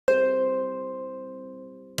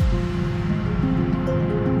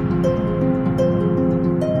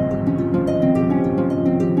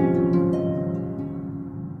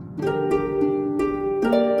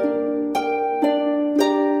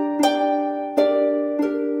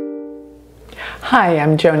Hi,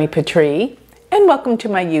 I'm Joni Patry, and welcome to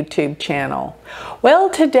my YouTube channel. Well,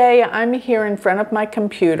 today I'm here in front of my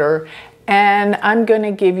computer and I'm going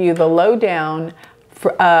to give you the lowdown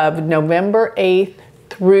of November 8th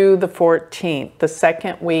through the 14th, the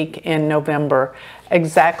second week in November,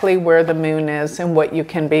 exactly where the moon is and what you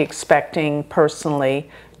can be expecting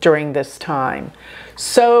personally during this time.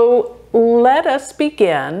 So let us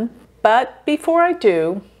begin, but before I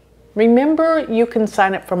do, remember, you can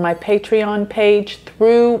sign up for my Patreon page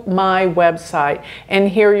through my website, and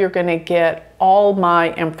here you're going to get all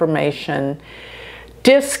my information,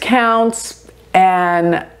 discounts,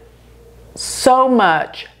 and so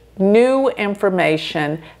much new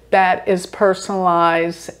information that is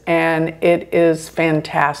personalized, and it is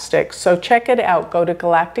fantastic. So check it out. Go to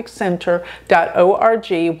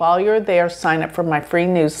galacticcenter.org. While you're there, sign up for my free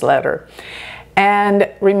newsletter. And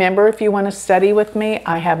remember, if you want to study with me,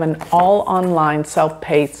 I have an all-online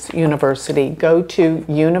self-paced university. Go to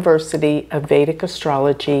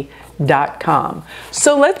universityofvedicastrology.com.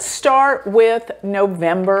 So let's start with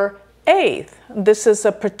November 8th. This is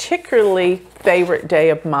a particularly favorite day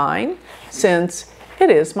of mine since it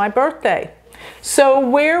is my birthday. So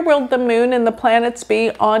where will the moon and the planets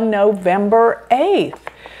be on November 8th?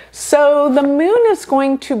 So the moon is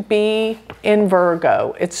going to be in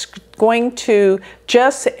Virgo. It's going to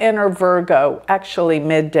just enter Virgo, actually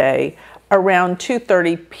midday, around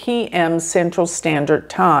 2:30 p.m. Central Standard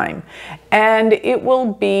Time. And it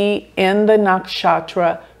will be in the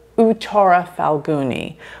nakshatra Uttara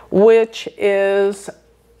Falguni, which is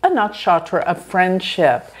a nakshatra of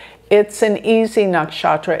friendship. It's an easy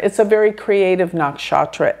nakshatra. It's a very creative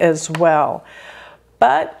nakshatra as well.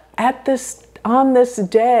 But on this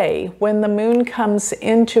day, when the moon comes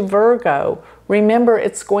into Virgo, remember,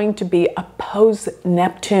 it's going to be oppose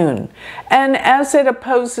Neptune. And as it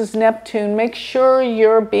opposes Neptune, make sure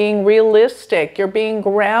you're being realistic, you're being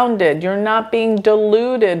grounded, you're not being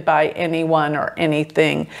deluded by anyone or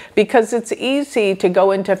anything, because it's easy to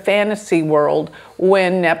go into fantasy world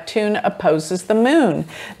when Neptune opposes the moon.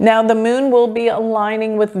 Now, the moon will be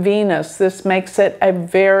aligning with Venus. This makes it a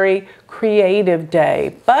very creative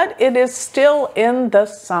day, but it is still in the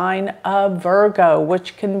sign of Virgo,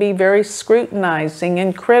 which can be very scrutinizing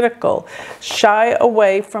and critical. Shy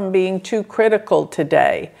away from being too critical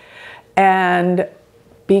today, and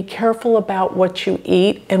be careful about what you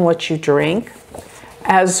eat and what you drink,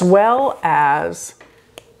 as well as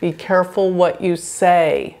be careful what you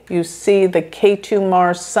say. You see, the Ketu,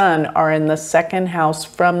 Mars, Sun are in the second house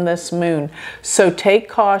from this moon, so take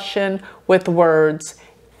caution with words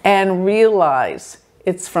and realize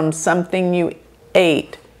it's from something you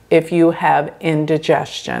ate if you have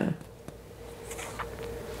indigestion.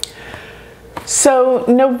 So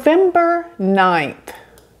November 9th,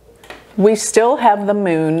 we still have the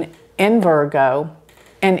moon in Virgo,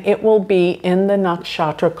 and it will be in the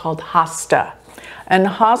nakshatra called Hasta. And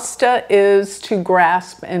Hasta is to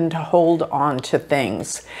grasp and to hold on to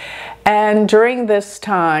things. And during this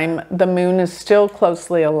time, the moon is still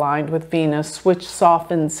closely aligned with Venus, which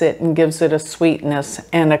softens it and gives it a sweetness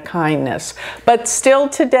and a kindness. But still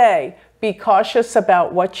today, be cautious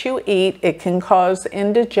about what you eat. It can cause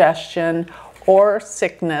indigestion or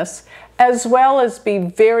sickness, as well as be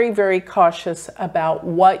very, very cautious about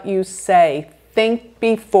what you say. Think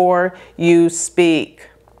before you speak.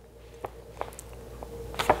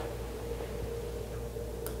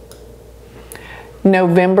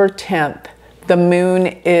 November 10th, the moon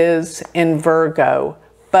is in Virgo,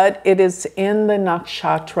 but it is in the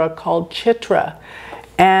nakshatra called Chitra.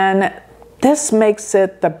 And this makes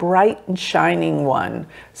it the bright and shining one.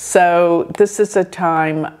 So this is a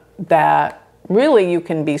time that really you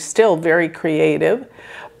can be still very creative,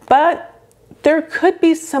 but there could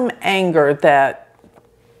be some anger that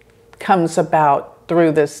comes about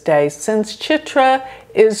through this day, since Chitra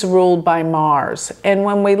is ruled by Mars. And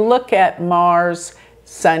when we look at Mars,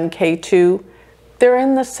 Sun, Ketu, they're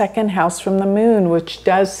in the second house from the moon, which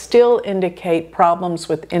does still indicate problems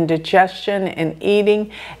with indigestion and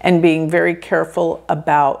eating and being very careful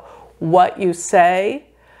about what you say.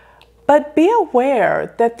 But be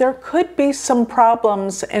aware that there could be some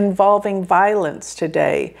problems involving violence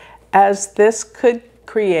today, as this could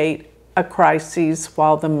create a crisis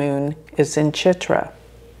while the moon is in Chitra.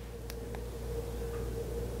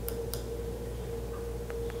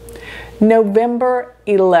 November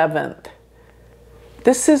 11th.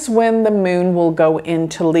 This is when the moon will go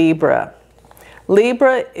into Libra.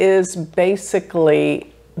 Libra is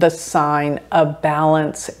basically the sign of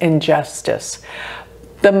balance and justice.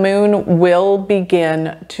 the moon will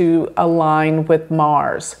begin to align with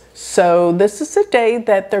Mars. So this is a day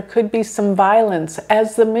that there could be some violence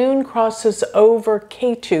as the moon crosses over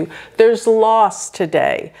Ketu. There's loss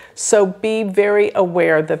today. So be very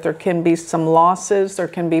aware that there can be some losses, there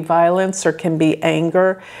can be violence, there can be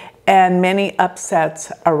anger, and many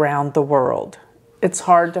upsets around the world. It's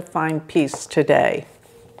hard to find peace today.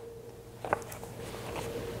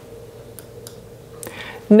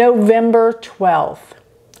 November 12th.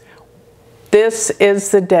 This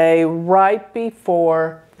is the day right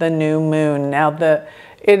before the new moon. Now,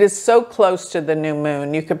 it is so close to the new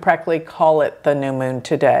moon, you could practically call it the new moon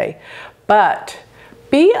today. But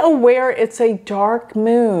be aware it's a dark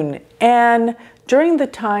moon. And during the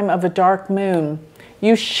time of a dark moon,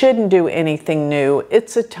 you shouldn't do anything new.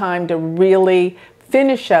 It's a time to really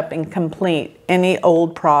finish up and complete any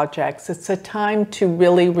old projects. It's a time to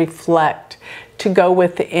really reflect, to go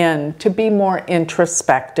within, to be more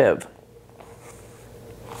introspective.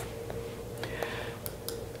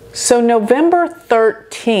 So November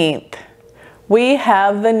 13th, we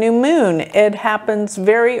have the new moon. It happens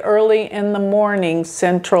very early in the morning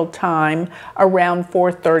Central Time, around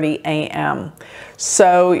 4:30 a.m.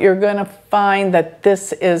 So you're going to find that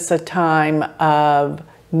this is a time of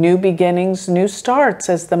new beginnings, new starts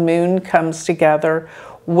as the moon comes together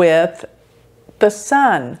with the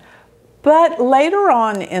sun. But later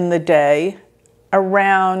on in the day,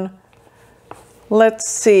 around, let's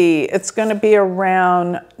see, it's going to be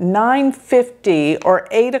around 9:50 or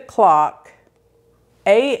 8 o'clock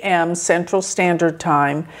a.m. Central Standard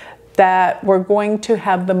Time that we're going to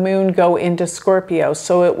have the moon go into Scorpio.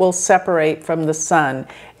 So it will separate from the sun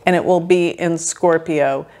and it will be in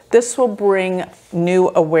Scorpio. This will bring new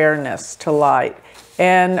awareness to light.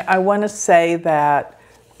 And I want to say that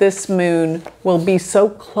this moon will be so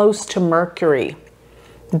close to Mercury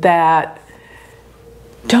that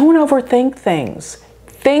don't overthink things.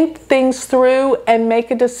 Think things through and make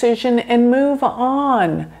a decision and move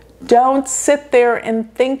on. Don't sit there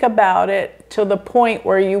and think about it to the point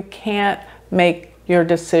where you can't make your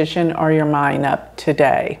decision or your mind up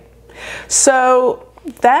today. So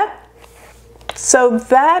that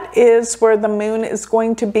is where the moon is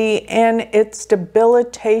going to be in its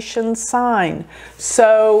debilitation sign.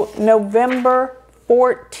 So November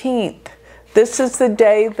 14th. This is the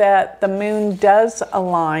day that the moon does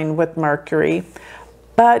align with Mercury,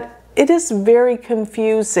 but it is very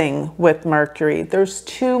confusing with Mercury. There's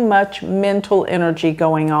too much mental energy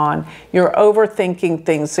going on. You're overthinking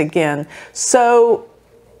things again. So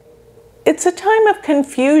it's a time of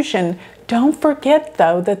confusion. Don't forget,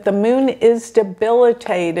 though, that the moon is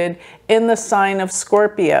debilitated in the sign of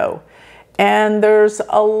Scorpio. And there's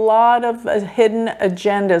a lot of hidden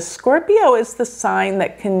agendas. Scorpio is the sign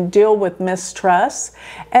that can deal with mistrust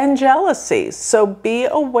and jealousy. So be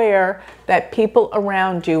aware that people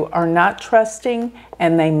around you are not trusting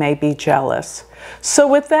and they may be jealous. So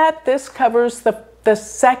with that, this covers the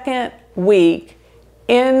second week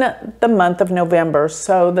in the month of November.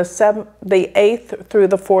 So the 8th through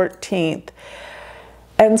the 14th.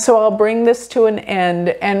 And so I'll bring this to an end.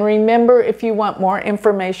 And remember, if you want more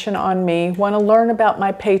information on me, want to learn about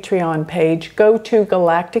my Patreon page, go to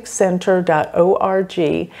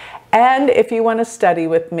galacticcenter.org. And if you want to study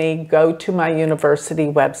with me, go to my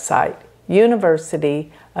university website,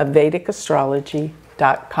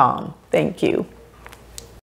 universityofvedicastrology.com. Thank you.